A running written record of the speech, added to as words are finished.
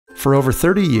For over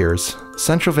 30 years,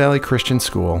 Central Valley Christian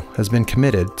School has been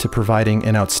committed to providing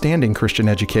an outstanding Christian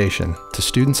education to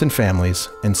students and families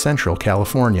in Central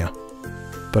California.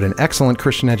 But an excellent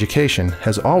Christian education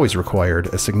has always required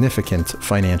a significant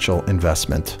financial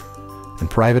investment.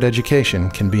 And private education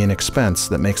can be an expense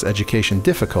that makes education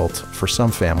difficult for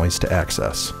some families to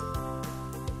access.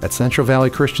 At Central Valley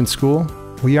Christian School,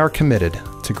 we are committed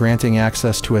to granting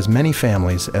access to as many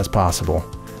families as possible.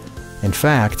 In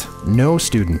fact, no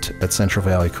student at Central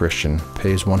Valley Christian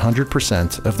pays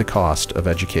 100% of the cost of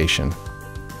education.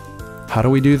 How do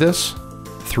we do this?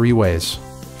 3 ways.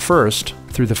 First,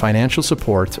 through the financial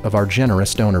support of our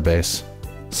generous donor base.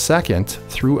 Second,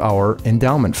 through our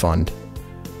endowment fund.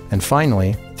 And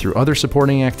finally, through other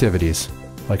supporting activities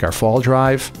like our fall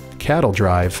drive, cattle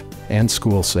drive, and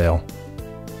school sale.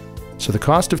 So the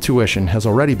cost of tuition has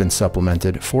already been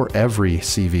supplemented for every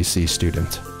CVC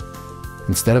student.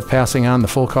 Instead of passing on the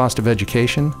full cost of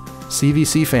education,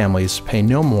 CVC families pay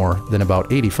no more than about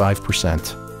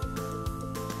 85%.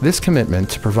 This commitment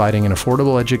to providing an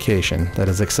affordable education that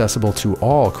is accessible to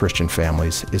all Christian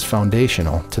families is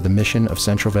foundational to the mission of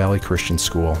Central Valley Christian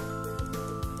School.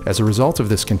 As a result of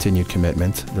this continued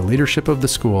commitment, the leadership of the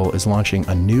school is launching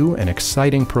a new and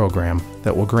exciting program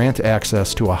that will grant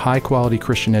access to a high-quality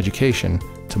Christian education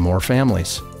to more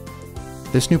families.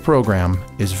 This new program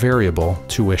is variable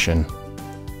tuition.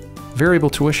 Variable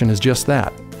tuition is just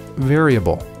that,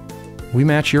 variable. We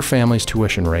match your family's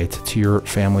tuition rate to your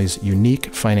family's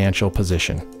unique financial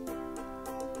position.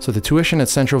 So the tuition at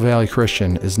Central Valley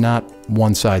Christian is not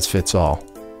one size fits all.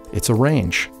 It's a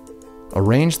range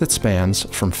that spans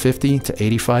from 50 to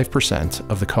 85%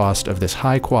 of the cost of this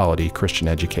high-quality Christian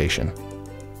education.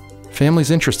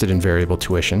 Families interested in variable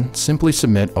tuition simply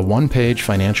submit a 1-page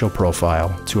financial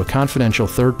profile to a confidential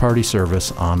third-party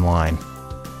service online.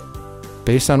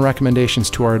 Based on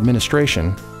recommendations to our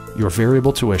administration, your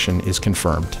variable tuition is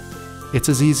confirmed. It's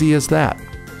as easy as that.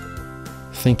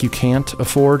 Think you can't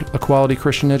afford a quality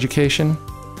Christian education?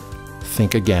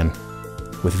 Think again.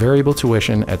 With variable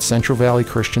tuition at Central Valley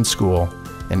Christian School,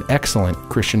 an excellent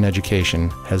Christian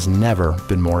education has never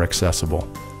been more accessible.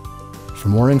 For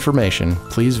more information,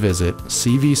 please visit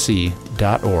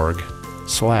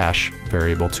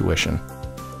cvc.org/variable tuition.